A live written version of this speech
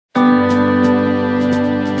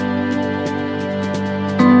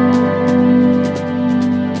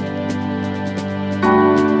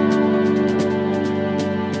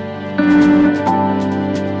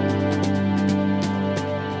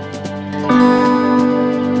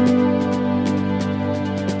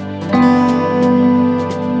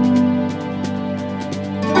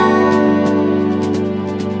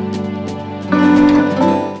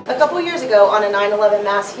on a 9/11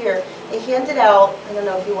 mass here, they handed out, I don't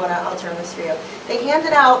know if you want to, I'll turn this for you. They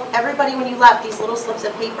handed out, everybody when you left, these little slips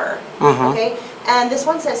of paper, okay? And this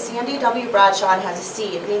one says Sandy W. Bradshaw and has a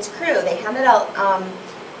C. It means crew. They handed out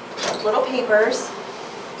little papers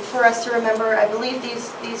for us to remember. I believe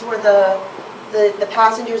these were the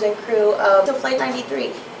passengers and crew of Flight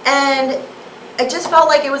 93. And I just felt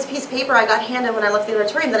like it was a piece of paper I got handed when I left the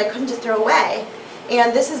auditorium that I couldn't just throw away.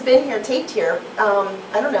 And this has been here, taped here,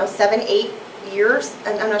 I don't know, 7, 8 years.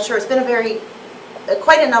 I'm not sure. It's been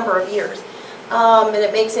quite a number of years. And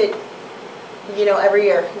it makes it, you know, every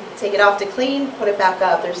year. Take it off to clean, put it back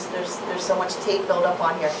up. There's so much tape built up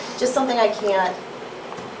on here. Just something I can't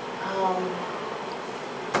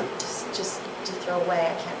just to throw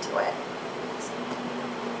away. I can't do it.